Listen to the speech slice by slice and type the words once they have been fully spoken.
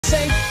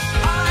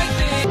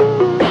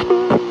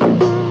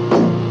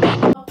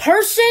A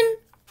person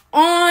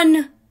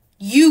on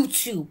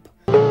YouTube.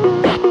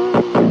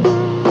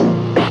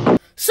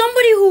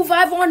 Somebody who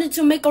I've wanted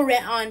to make a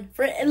rant on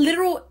for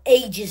literal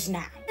ages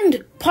now.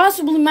 And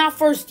possibly my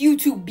first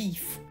YouTube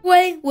beef.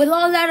 Anyway, with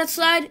all that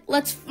aside,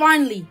 let's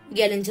finally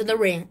get into the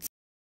rant.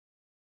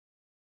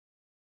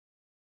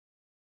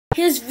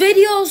 His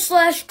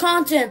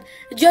video/content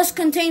just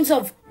contains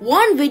of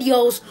 1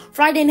 videos,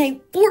 Friday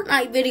Night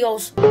Fortnite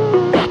videos,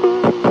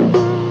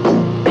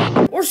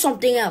 or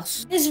something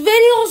else. His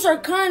videos are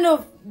kind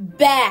of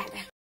bad.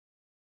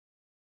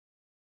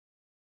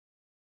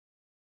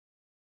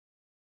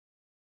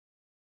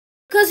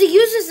 Because he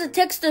uses the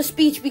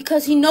text-to-speech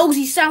because he knows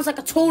he sounds like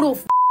a total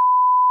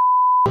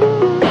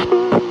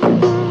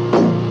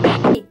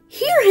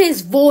Hear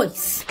his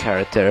voice.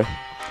 Character.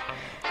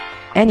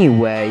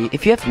 Anyway,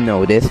 if you have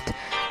noticed,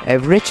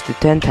 I've reached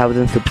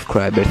 10,000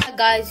 subscribers.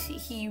 Guys,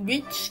 he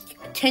reached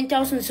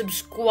 10,000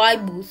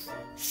 subscribers.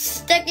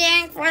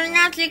 Sticking for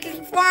not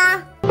looking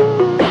for.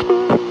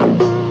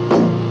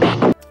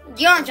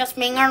 You're just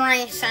being a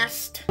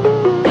racist.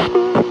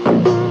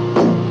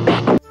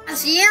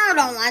 You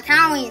don't like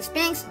how he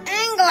speaks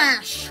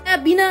English. Yeah,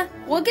 Bina,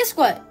 well, guess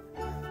what?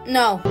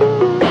 No.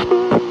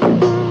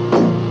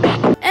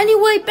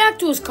 Anyway, back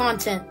to his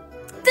content.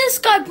 This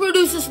guy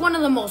produces one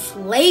of the most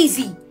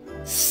lazy,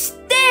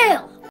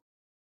 stale,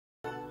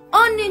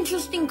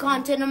 uninteresting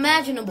content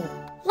imaginable.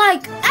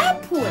 Like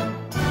APOY.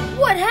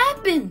 What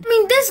happened? I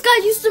mean, this guy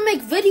used to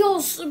make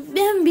videos of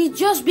him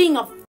just being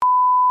a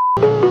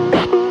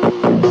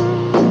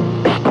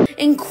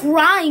and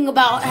crying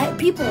about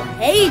people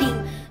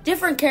hating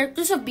different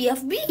characters of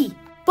BFB.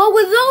 But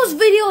with those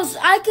videos,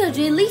 I could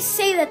at least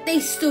say that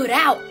they stood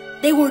out.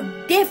 They were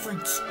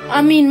different.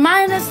 I mean,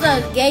 minus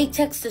the gay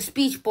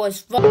text-to-speech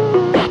boys. But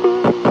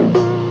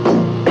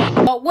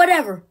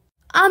whatever.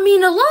 I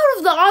mean, a lot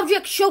of the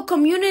object show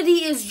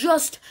community is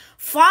just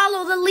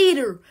follow the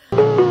leader.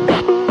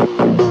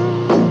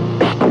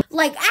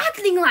 Like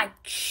acting like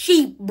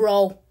sheep,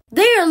 bro.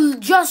 They are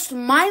just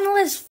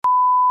mindless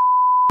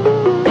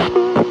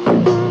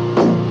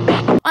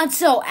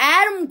until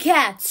Adam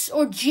Katz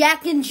or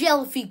Jack and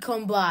Jellyfy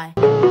come by.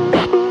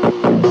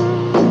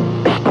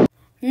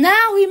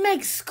 Now he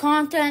makes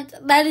content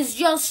that is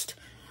just,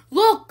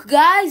 look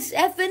guys,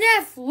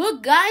 FNF,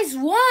 look guys,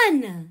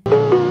 won.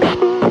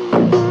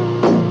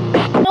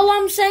 All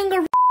I'm saying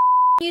on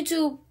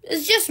YouTube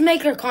is just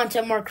make your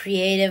content more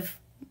creative.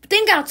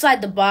 Think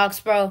outside the box,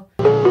 bro.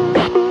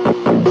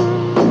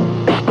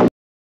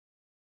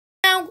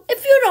 Now,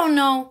 if you don't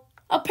know,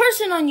 a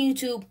person on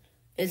YouTube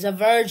is a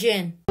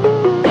virgin.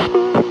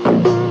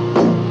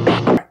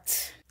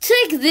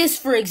 Take this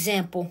for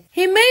example.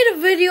 He made a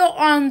video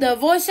on the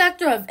voice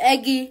actor of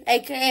Eggy,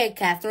 aka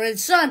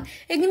Catherine's son,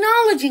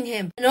 acknowledging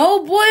him. And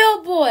oh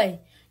boy,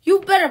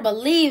 you better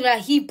believe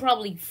that he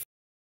probably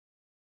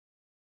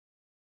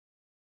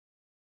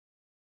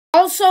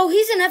also,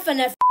 he's an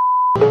FNF.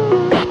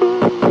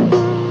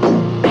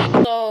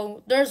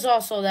 So, there's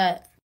also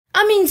that.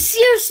 I mean,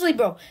 seriously,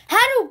 bro.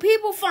 How do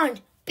people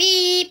find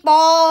people?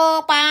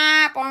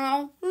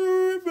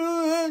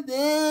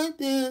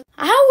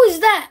 How is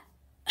that?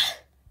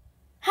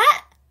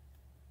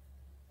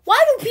 Why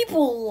do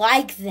people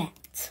like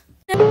that?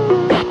 In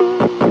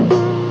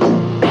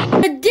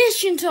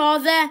addition to all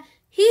that,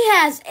 he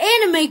has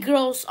anime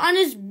girls on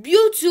his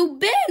YouTube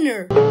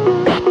banner.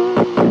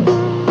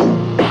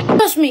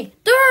 Trust me,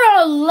 there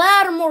are a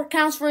lot of more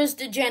counts for his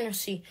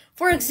degeneracy.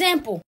 For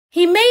example,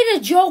 he made a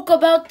joke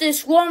about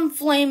this one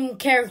flame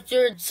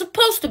character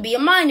supposed to be a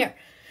minor.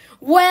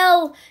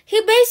 Well,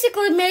 he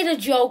basically made a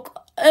joke.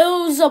 It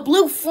was a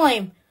blue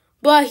flame.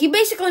 But he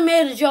basically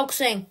made a joke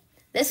saying,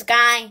 this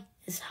guy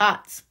is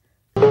hot.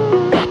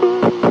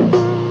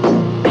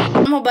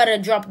 I'm about to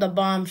drop the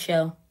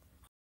bombshell.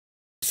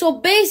 So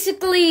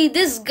basically,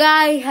 this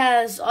guy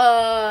has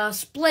a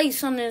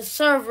place on his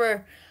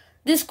server,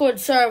 Discord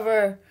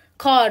server,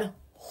 called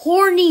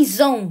Horny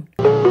Zone.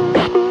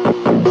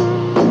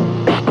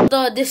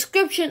 The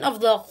description of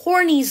the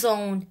Horny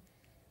Zone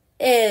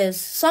is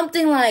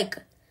something like,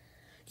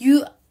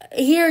 you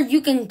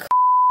can.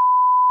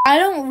 I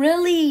don't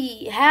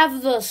really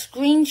have the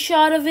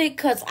screenshot of it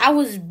because I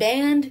was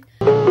banned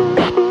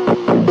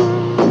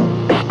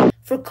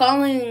for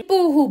calling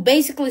people who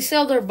basically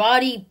sell their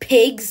body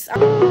pigs. I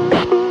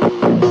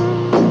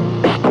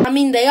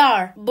mean, they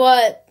are.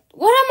 But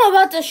what I'm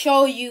about to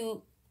show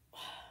you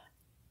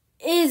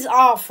is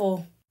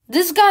awful.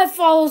 This guy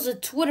follows a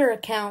Twitter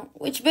account,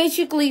 which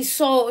basically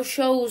shows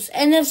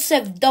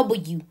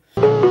NSFW.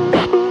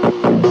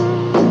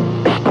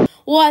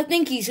 Well, I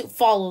think he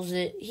follows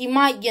it. He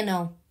might,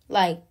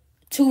 like,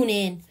 tune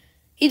in.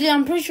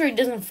 I'm pretty sure he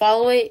doesn't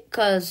follow it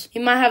because he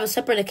might have a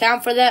separate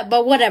account for that,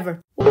 but whatever.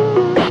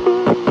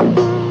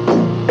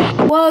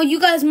 Well, you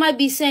guys might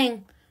be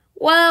saying,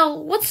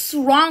 well, what's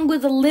wrong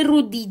with a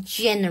little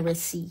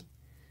degeneracy?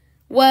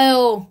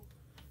 Well,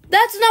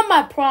 that's not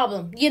my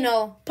problem.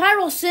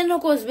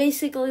 Pyrocynical is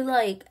basically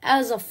like,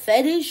 as a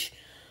fetish,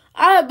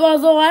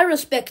 although I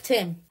respect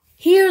him.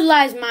 Here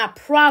lies my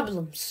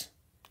problems.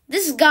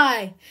 This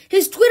guy,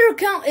 his Twitter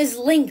account is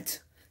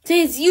linked to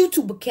his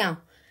YouTube account.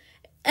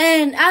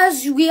 And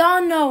as we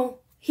all know,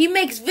 he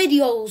makes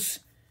videos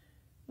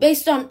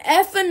based on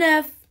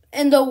FNF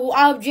and the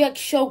Object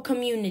Show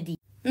community.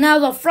 Now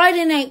the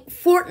Friday Night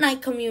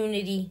Fortnite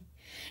community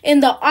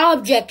and the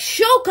Object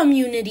Show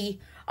community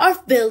are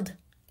filled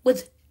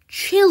with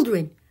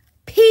children,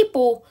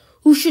 people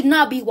who should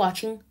not be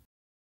watching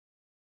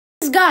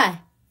this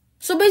guy.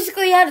 So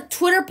basically he had a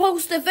Twitter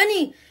post. If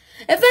any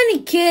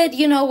kid,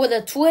 with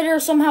a Twitter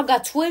somehow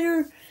got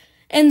Twitter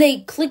and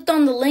they clicked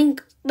on the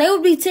link, they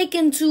would be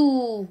taken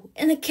to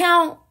an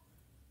account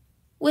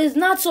with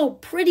not so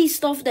pretty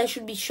stuff that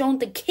should be shown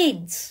to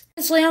kids.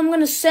 So I'm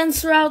going to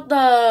censor out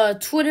the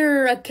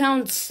Twitter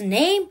account's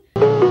name.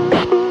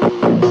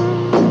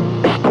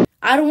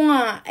 I don't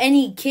want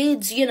any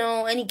kids,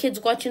 any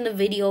kids watching the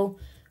video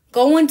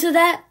go into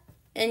that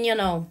and,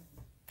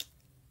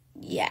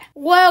 yeah.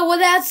 Well, with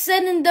that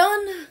said and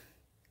done,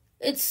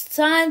 it's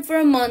time for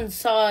a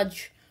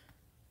montage.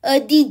 A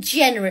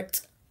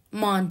degenerate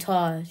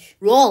montage.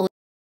 Roll.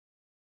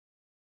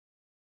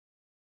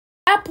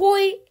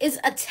 APOY is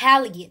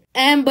Italian,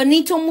 and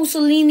Benito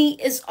Mussolini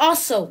is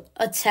also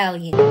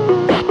Italian.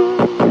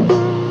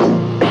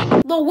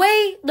 The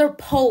way they're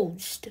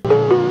posed. What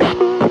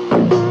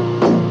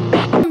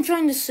I'm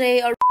trying to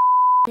say on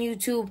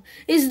YouTube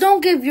is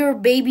don't give your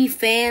baby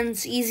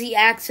fans easy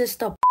access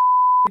to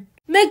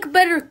make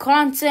better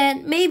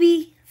content,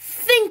 maybe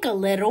think a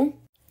little.